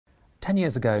10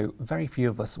 years ago, very few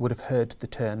of us would have heard the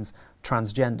terms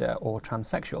transgender or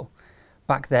transsexual.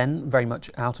 Back then, very much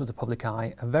out of the public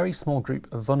eye, a very small group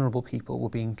of vulnerable people were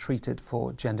being treated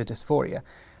for gender dysphoria,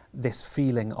 this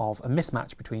feeling of a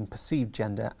mismatch between perceived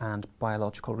gender and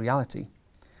biological reality.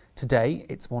 Today,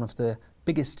 it's one of the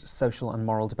biggest social and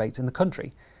moral debates in the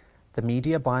country. The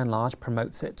media, by and large,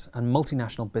 promotes it, and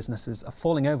multinational businesses are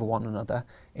falling over one another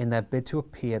in their bid to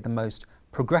appear the most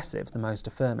progressive, the most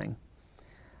affirming.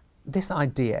 This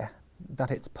idea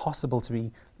that it's possible to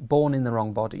be born in the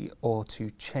wrong body or to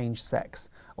change sex,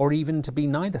 or even to be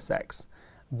neither sex,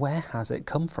 where has it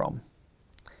come from?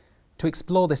 To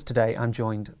explore this today, I'm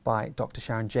joined by Dr.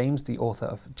 Sharon James, the author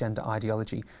of Gender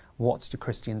Ideology, What Do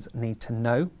Christians Need to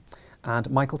Know? And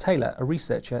Michael Taylor, a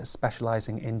researcher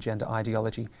specialising in gender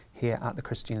ideology here at the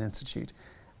Christian Institute.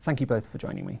 Thank you both for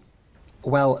joining me.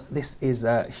 Well, this is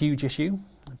a huge issue,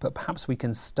 but perhaps we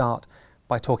can start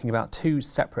by talking about two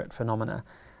separate phenomena: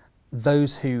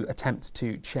 those who attempt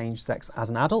to change sex as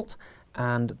an adult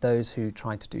and those who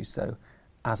try to do so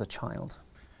as a child.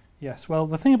 Yes, well,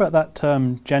 the thing about that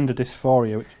term gender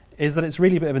dysphoria is that it's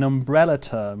really a bit of an umbrella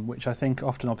term which I think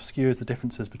often obscures the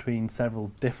differences between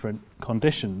several different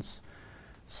conditions.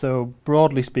 So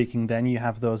broadly speaking then, you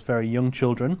have those very young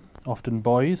children, often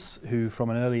boys, who from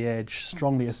an early age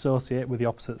strongly associate with the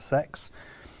opposite sex.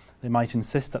 They might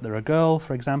insist that they're a girl,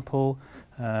 for example,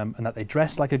 and that they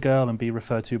dress like a girl and be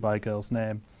referred to by a girl's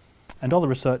name. And all the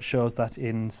research shows that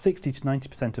in 60 to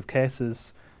 90% of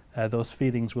cases, those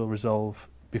feelings will resolve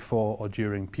before or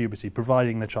during puberty,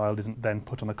 providing the child isn't then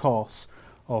put on a course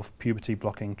of puberty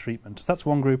blocking treatment. So that's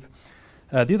one group.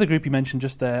 The other group you mentioned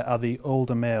just there are the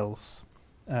older males.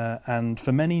 And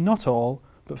for many, not all,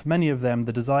 but for many of them,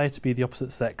 the desire to be the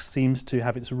opposite sex seems to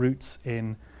have its roots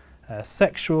in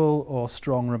sexual or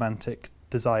strong romantic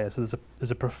desire. So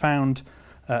there's a profound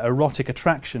erotic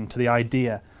attraction to the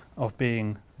idea of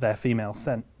being their female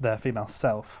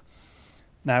self.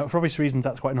 Now, for obvious reasons,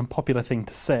 that's quite an unpopular thing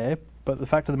to say, but the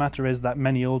fact of the matter is that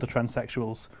many older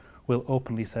transsexuals will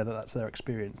openly say that that's their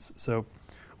experience. So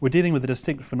we're dealing with a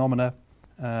distinct phenomena,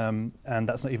 and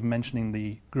that's not even mentioning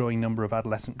the growing number of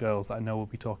adolescent girls that I know we'll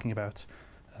be talking about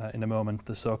in a moment,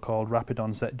 the so-called rapid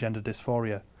onset gender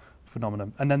dysphoria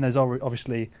phenomenon. And then there's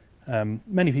obviously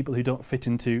many people who don't fit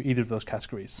into either of those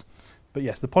categories. But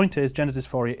yes, the point is gender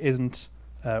dysphoria isn't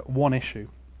one issue.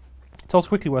 It's also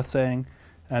quickly worth saying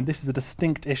this is a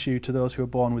distinct issue to those who are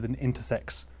born with an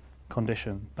intersex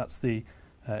condition. That's the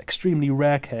extremely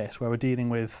rare case where we're dealing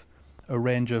with a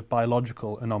range of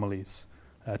biological anomalies.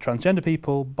 Transgender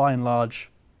people, by and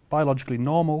large, biologically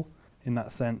normal in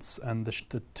that sense, and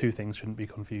the two things shouldn't be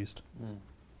confused.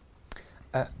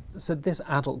 So this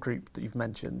adult group that you've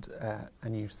mentioned,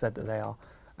 and you've said that they are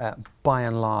by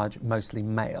and large mostly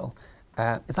male,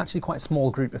 it's actually quite a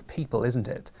small group of people, isn't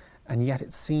it? And yet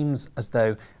it seems as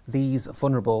though these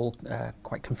vulnerable,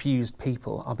 quite confused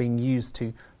people are being used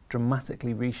to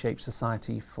dramatically reshape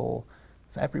society for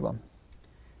everyone.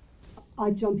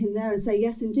 I'd jump in there and say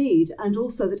yes, indeed, and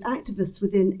also that activists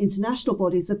within international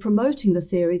bodies are promoting the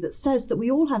theory that says that we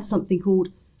all have something called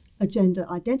a gender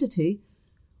identity,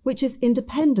 which is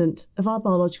independent of our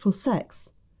biological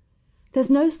sex. There's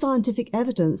no scientific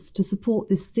evidence to support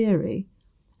this theory,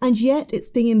 and yet it's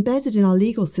being embedded in our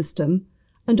legal system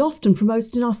and often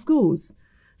promoted in our schools.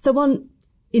 So one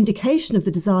indication of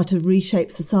the desire to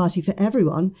reshape society for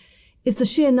everyone is the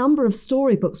sheer number of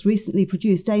storybooks recently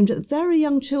produced aimed at very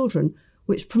young children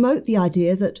which promote the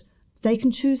idea that they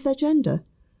can choose their gender.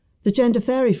 The Gender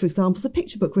Fairy, for example, is a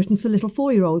picture book written for little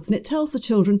 4-year-olds, and it tells the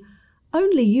children,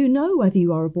 only you know whether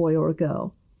you are a boy or a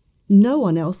girl. No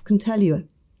one else can tell you.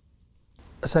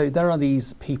 So there are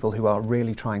these people who are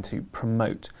really trying to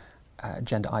promote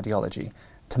gender ideology,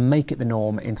 to make it the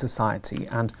norm in society,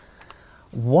 and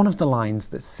one of the lines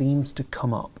that seems to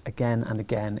come up again and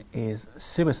again is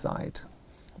suicide.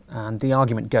 And the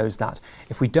argument goes that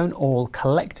if we don't all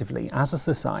collectively, as a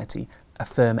society,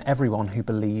 affirm everyone who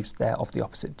believes they're of the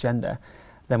opposite gender,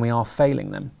 then we are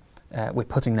failing them. We're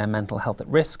putting their mental health at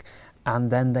risk,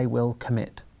 and then they will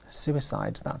commit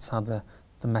suicide. That's how the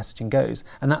messaging goes.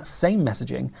 And that same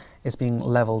messaging is being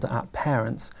levelled at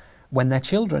parents when their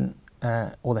children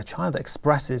or their child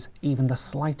expresses even the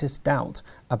slightest doubt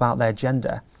about their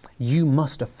gender. You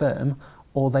must affirm,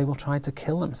 or they will try to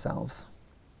kill themselves.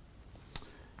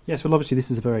 Yes, well, obviously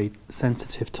this is a very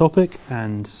sensitive topic,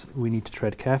 and we need to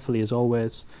tread carefully as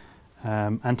always.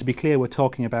 And to be clear, we're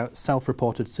talking about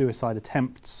self-reported suicide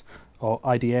attempts or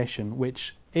ideation,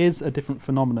 which is a different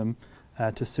phenomenon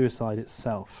to suicide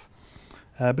itself.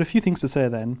 But a few things to say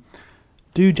then.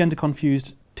 Do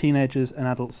gender-confused teenagers and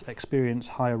adults experience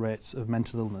higher rates of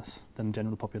mental illness than the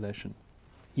general population?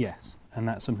 Yes, and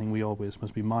that's something we always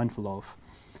must be mindful of.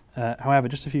 However,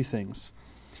 just a few things.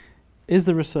 Is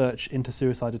the research into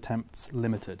suicide attempts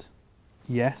limited?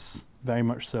 Yes, very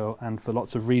much so, and for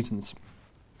lots of reasons.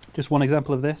 Just one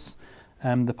example of this,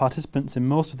 the participants in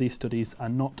most of these studies are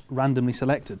not randomly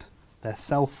selected, they're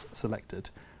self-selected,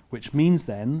 which means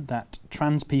then that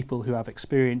trans people who have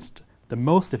experienced the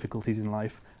most difficulties in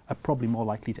life are probably more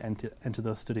likely to enter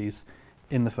those studies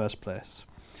in the first place.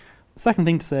 The second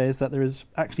thing to say is that there is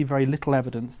actually very little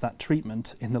evidence that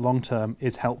treatment in the long term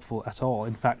is helpful at all.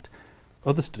 In fact,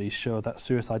 other studies show that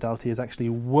suicidality is actually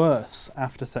worse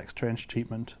after sex change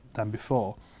treatment than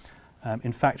before.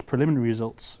 In fact, preliminary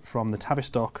results from the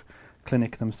Tavistock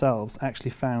clinic themselves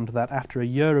actually found that after a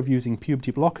year of using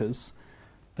puberty blockers,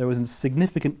 there was a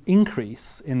significant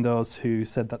increase in those who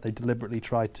said that they deliberately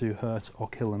tried to hurt or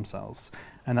kill themselves,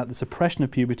 and that the suppression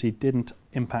of puberty didn't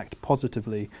impact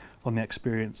positively on the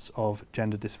experience of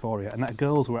gender dysphoria, and that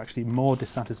girls were actually more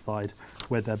dissatisfied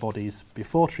with their bodies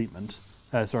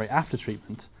after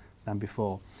treatment than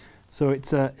before. So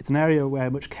it's an area where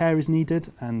much care is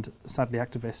needed, and sadly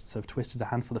activists have twisted a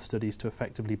handful of studies to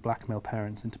effectively blackmail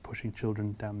parents into pushing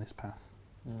children down this path.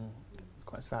 It's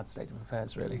quite a sad state of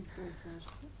affairs, really. Very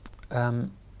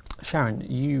sad. Sharon,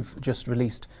 you've just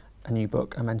released a new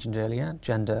book I mentioned earlier,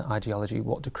 Gender Ideology,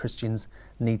 What Do Christians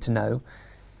Need to Know?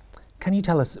 Can you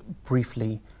tell us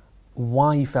briefly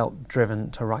why you felt driven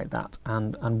to write that,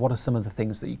 and what are some of the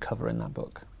things that you cover in that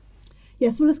book?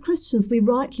 Yes, well, as Christians, we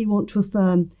rightly want to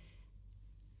affirm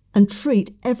and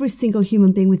treat every single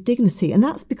human being with dignity, and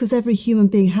that's because every human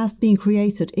being has been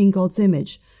created in God's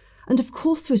image. And of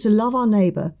course we're to love our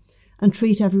neighbour and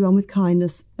treat everyone with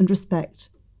kindness and respect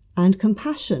and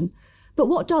compassion. But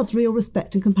what does real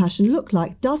respect and compassion look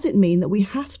like? Does it mean that we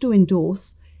have to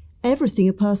endorse everything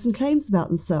a person claims about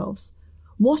themselves?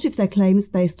 What if their claim is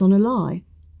based on a lie?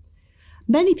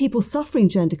 Many people suffering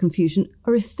gender confusion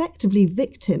are effectively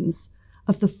victims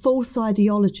of the false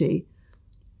ideology,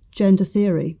 gender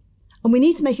theory. And we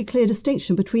need to make a clear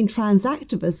distinction between trans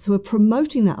activists who are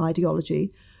promoting that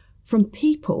ideology from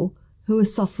people who are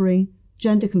suffering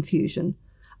gender confusion.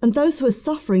 And those who are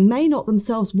suffering may not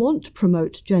themselves want to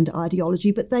promote gender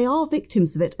ideology, but they are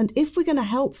victims of it. And if we're going to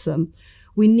help them,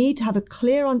 we need to have a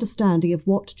clear understanding of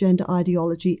what gender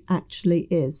ideology actually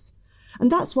is.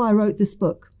 And that's why I wrote this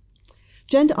book.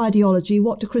 Gender Ideology,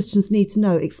 What Do Christians Need to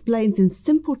Know? Explains in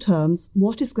simple terms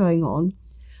what is going on.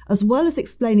 As well as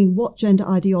explaining what gender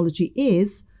ideology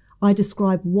is, I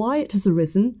describe why it has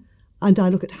arisen, and I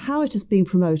look at how it is being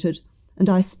promoted, and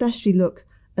I especially look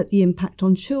at the impact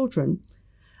on children.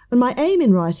 And my aim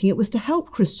in writing it was to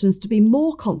help Christians to be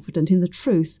more confident in the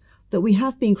truth that we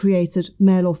have been created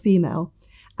male or female,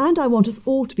 and I want us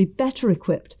all to be better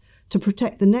equipped to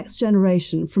protect the next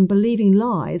generation from believing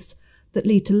lies that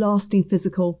lead to lasting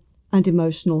physical and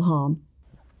emotional harm.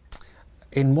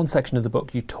 In one section of the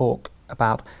book you talk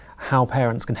about how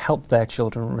parents can help their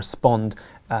children respond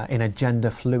in a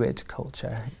gender-fluid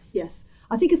culture. Yes.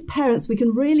 I think as parents we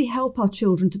can really help our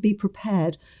children to be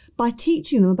prepared by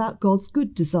teaching them about God's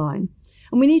good design.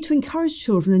 And we need to encourage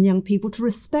children and young people to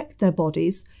respect their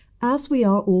bodies as we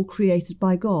are all created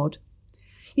by God.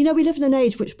 You know, we live in an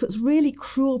age which puts really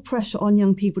cruel pressure on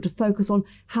young people to focus on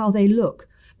how they look.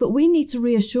 But we need to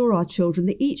reassure our children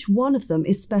that each one of them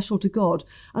is special to God,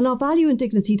 and our value and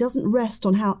dignity doesn't rest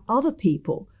on how other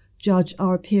people judge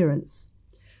our appearance.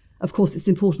 Of course, it's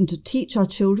important to teach our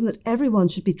children that everyone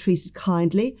should be treated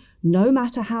kindly, no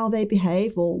matter how they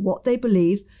behave or what they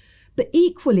believe. But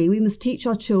equally, we must teach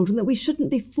our children that we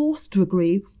shouldn't be forced to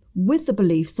agree with the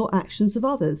beliefs or actions of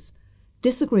others.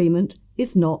 Disagreement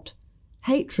is not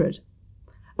hatred.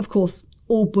 Of course,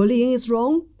 all bullying is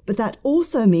wrong, but that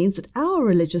also means that our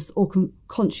religious or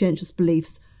conscientious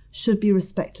beliefs should be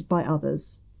respected by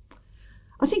others.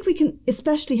 I think we can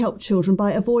especially help children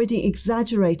by avoiding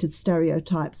exaggerated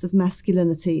stereotypes of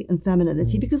masculinity and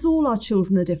femininity, because all our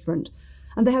children are different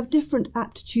and they have different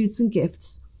aptitudes and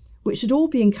gifts, which should all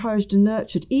be encouraged and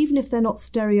nurtured, even if they're not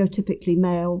stereotypically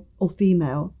male or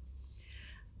female.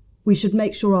 We should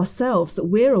make sure ourselves that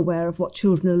we're aware of what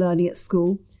children are learning at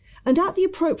school, and at the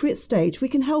appropriate stage we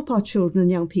can help our children and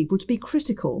young people to be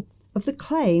critical of the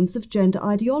claims of gender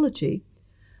ideology.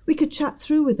 We could chat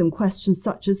through with them questions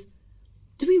such as,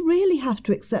 do we really have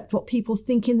to accept what people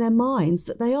think in their minds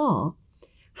that they are?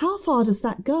 How far does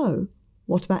that go?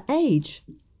 What about age?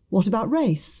 What about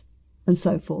race? And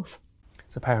so forth.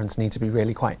 So parents need to be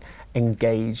really quite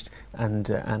engaged and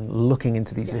looking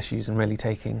into these issues and really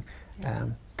taking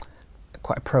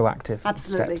quite a proactive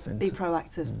Absolutely. steps. Be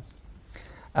proactive.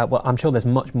 Well, I'm sure there's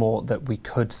much more that we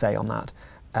could say on that,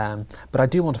 but I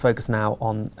do want to focus now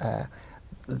on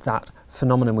that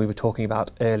phenomenon we were talking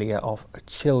about earlier of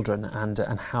children and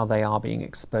how they are being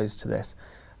exposed to this.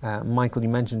 Michael, you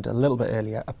mentioned a little bit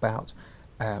earlier about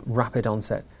rapid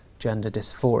onset gender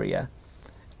dysphoria,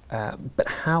 but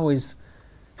how is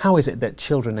it that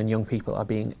children and young people are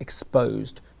being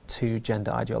exposed to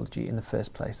gender ideology in the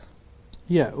first place?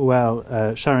 Yeah,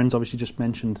 well, Sharon's obviously just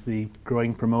mentioned the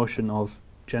growing promotion of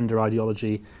gender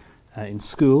ideology in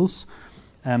schools.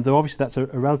 Though obviously that's a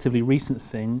relatively recent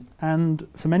thing, and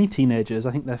for many teenagers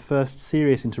I think their first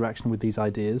serious interaction with these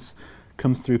ideas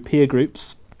comes through peer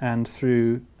groups and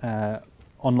through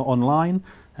online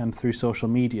and through social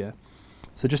media.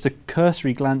 So just a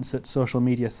cursory glance at social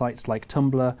media sites like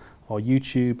Tumblr or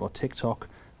YouTube or TikTok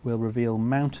will reveal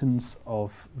mountains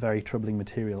of very troubling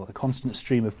material, a constant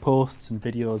stream of posts and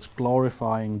videos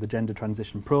glorifying the gender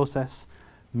transition process,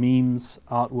 memes,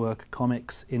 artwork,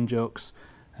 comics, in-jokes,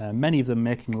 many of them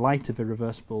making light of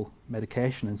irreversible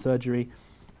medication and surgery,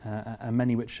 and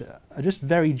many which are just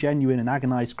very genuine and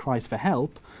agonised cries for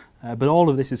help, but all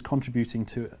of this is contributing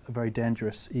to a very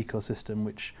dangerous ecosystem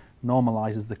which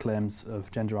normalises the claims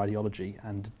of gender ideology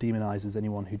and demonises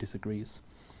anyone who disagrees.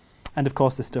 And of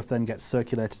course this stuff then gets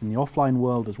circulated in the offline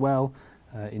world as well,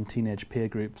 in teenage peer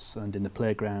groups and in the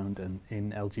playground and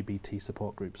in LGBT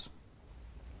support groups.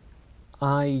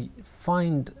 I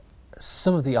find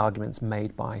some of the arguments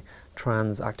made by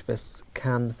trans activists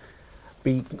can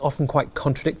be often quite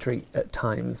contradictory at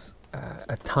times.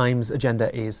 At times a gender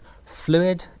is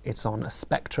fluid, it's on a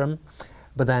spectrum,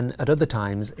 but then at other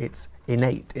times it's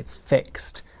innate, it's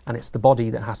fixed, and it's the body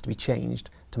that has to be changed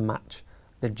to match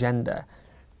the gender.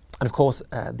 And of course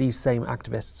these same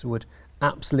activists would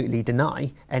absolutely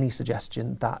deny any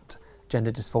suggestion that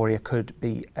gender dysphoria could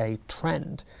be a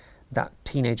trend, that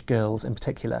teenage girls in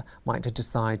particular might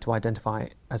decide to identify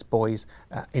as boys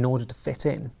in order to fit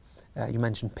in. You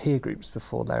mentioned peer groups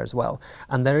before there as well,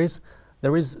 and there is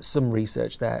some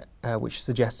research there which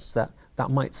suggests that that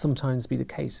might sometimes be the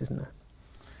case, isn't there?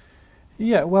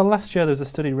 Yeah, well, last year there was a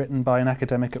study written by an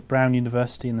academic at Brown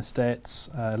University in the States,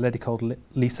 a lady called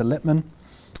Lisa Lippman,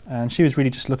 and she was really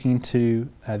just looking into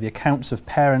the accounts of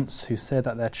parents who say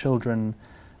that their children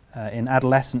in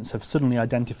adolescence have suddenly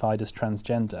identified as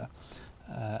transgender.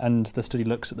 And the study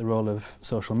looks at the role of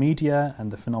social media and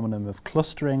the phenomenon of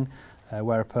clustering,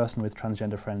 where a person with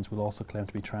transgender friends will also claim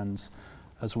to be trans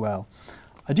as well.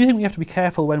 I do think we have to be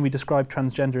careful when we describe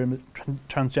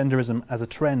transgenderism as a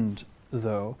trend,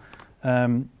 though.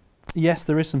 Yes,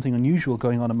 there is something unusual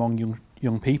going on among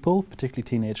young people, particularly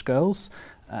teenage girls,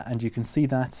 and you can see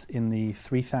that in the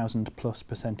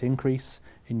 3,000+% increase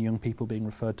in young people being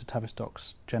referred to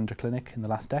Tavistock's gender clinic in the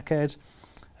last decade,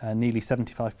 nearly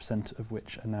 75% of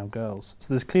which are now girls.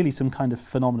 So there's clearly some kind of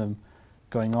phenomenon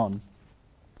going on.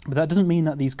 But that doesn't mean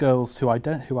that these girls who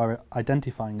are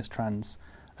identifying as trans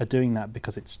are doing that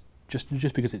because it's just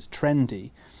because it's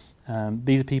trendy.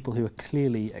 These are people who are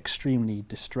clearly extremely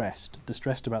distressed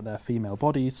about their female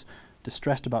bodies,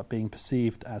 distressed about being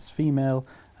perceived as female,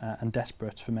 and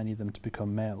desperate for many of them to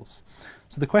become males.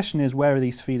 So the question is, where are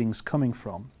these feelings coming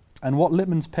from? And what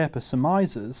Lippman's paper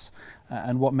surmises,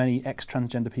 and what many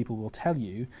ex-transgender people will tell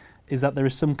you, is that there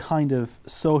is some kind of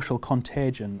social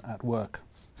contagion at work.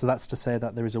 So that's to say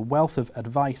that there is a wealth of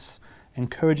advice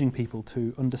encouraging people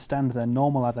to understand their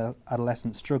normal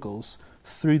adolescent struggles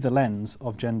through the lens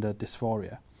of gender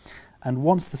dysphoria. And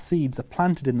once the seeds are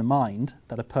planted in the mind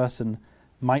that a person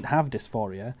might have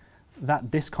dysphoria,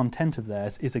 that discontent of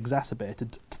theirs is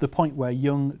exacerbated to the point where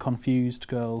young, confused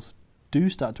girls do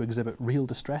start to exhibit real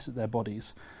distress at their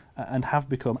bodies and have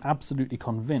become absolutely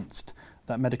convinced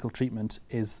that medical treatment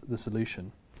is the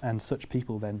solution. And such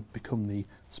people then become the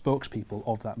spokespeople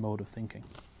of that mode of thinking.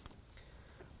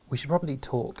 We should probably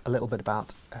talk a little bit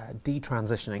about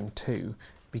detransitioning too,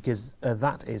 because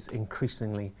that is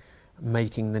increasingly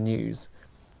making the news.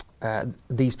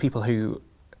 These people who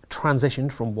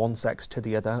transitioned from one sex to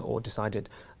the other, or decided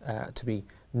to be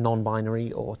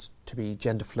non-binary or to be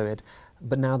gender fluid,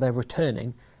 but now they're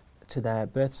returning to their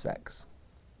birth sex.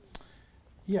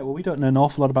 Yeah, well, we don't know an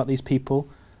awful lot about these people.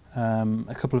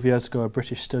 A couple of years ago, a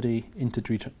British study into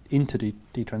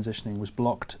detransitioning was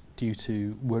blocked due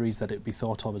to worries that it would be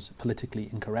thought of as politically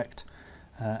incorrect,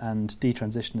 and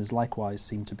detransitioners likewise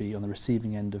seem to be on the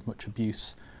receiving end of much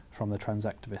abuse from the trans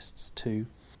activists too.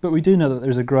 But we do know that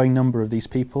there's a growing number of these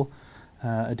people.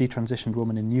 A detransitioned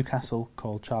woman in Newcastle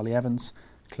called Charlie Evans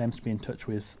claims to be in touch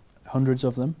with hundreds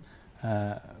of them,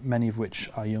 many of which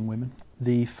are young women.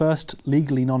 The first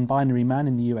legally non-binary man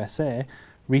in the USA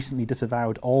recently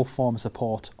disavowed all former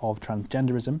support of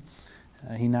transgenderism.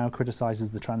 He now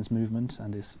criticises the trans movement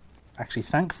and is actually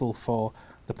thankful for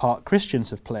the part Christians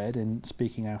have played in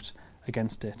speaking out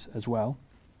against it as well.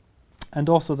 And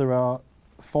also there are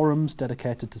forums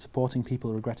dedicated to supporting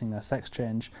people regretting their sex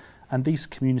change, and these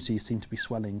communities seem to be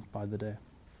swelling by the day.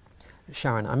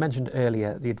 Sharon, I mentioned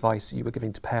earlier the advice you were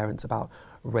giving to parents about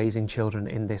raising children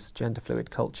in this gender fluid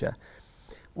culture.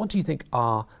 What do you think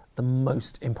are the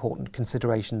most important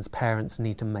considerations parents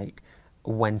need to make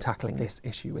when tackling this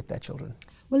issue with their children?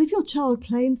 Well, if your child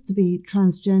claims to be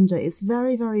transgender, it's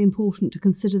very, very important to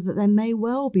consider that there may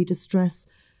well be distress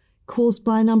caused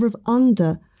by a number of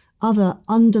other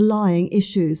underlying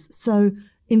issues. So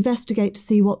investigate to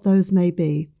see what those may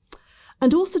be.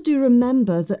 And also do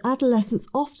remember that adolescents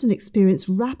often experience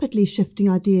rapidly shifting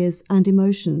ideas and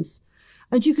emotions,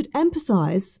 and you could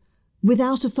empathise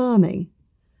without affirming.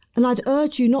 And I'd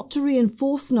urge you not to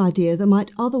reinforce an idea that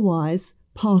might otherwise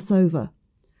pass over.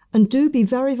 And do be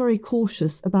very, very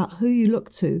cautious about who you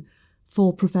look to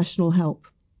for professional help.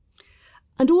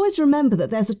 And always remember that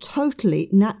there's a totally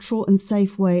natural and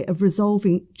safe way of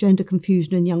resolving gender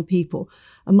confusion in young people,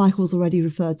 and Michael's already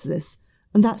referred to this,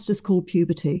 and that's just called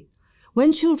puberty.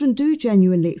 When children do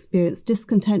genuinely experience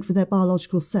discontent with their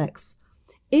biological sex,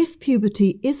 if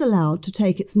puberty is allowed to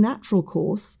take its natural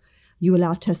course, you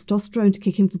allow testosterone to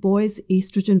kick in for boys,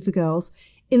 estrogen for girls,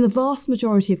 in the vast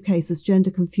majority of cases, gender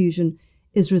confusion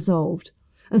is resolved.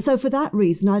 And so for that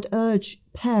reason, I'd urge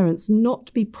parents not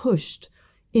to be pushed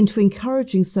into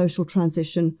encouraging social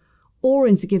transition or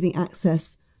into giving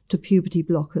access to puberty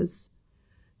blockers.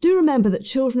 Do remember that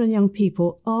children and young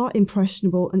people are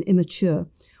impressionable and immature.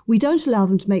 We don't allow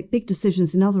them to make big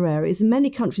decisions in other areas. In many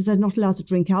countries, they're not allowed to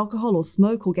drink alcohol or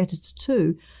smoke or get a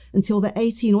tattoo until they're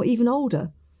 18 or even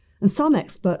older. And some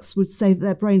experts would say that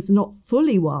their brains are not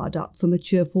fully wired up for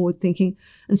mature forward thinking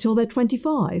until they're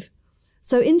 25.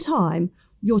 So in time,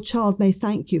 your child may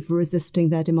thank you for resisting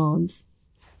their demands.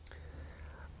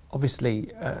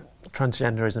 Obviously,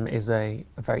 transgenderism is a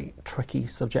very tricky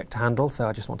subject to handle, so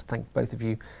I just want to thank both of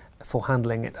you for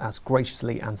handling it as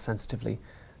graciously and sensitively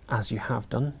as you have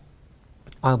done.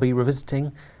 I'll be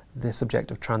revisiting the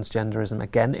subject of transgenderism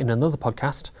again in another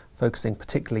podcast, focusing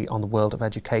particularly on the world of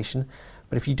education.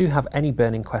 But if you do have any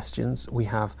burning questions, we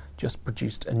have just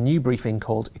produced a new briefing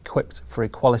called Equipped for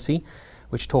Equality,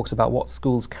 which talks about what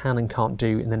schools can and can't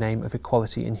do in the name of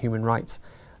equality and human rights.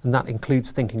 And that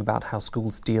includes thinking about how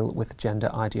schools deal with gender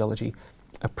ideology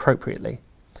appropriately.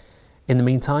 In the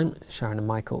meantime, Sharon and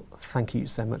Michael, thank you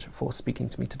so much for speaking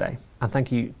to me today. And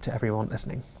thank you to everyone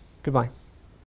listening. Goodbye.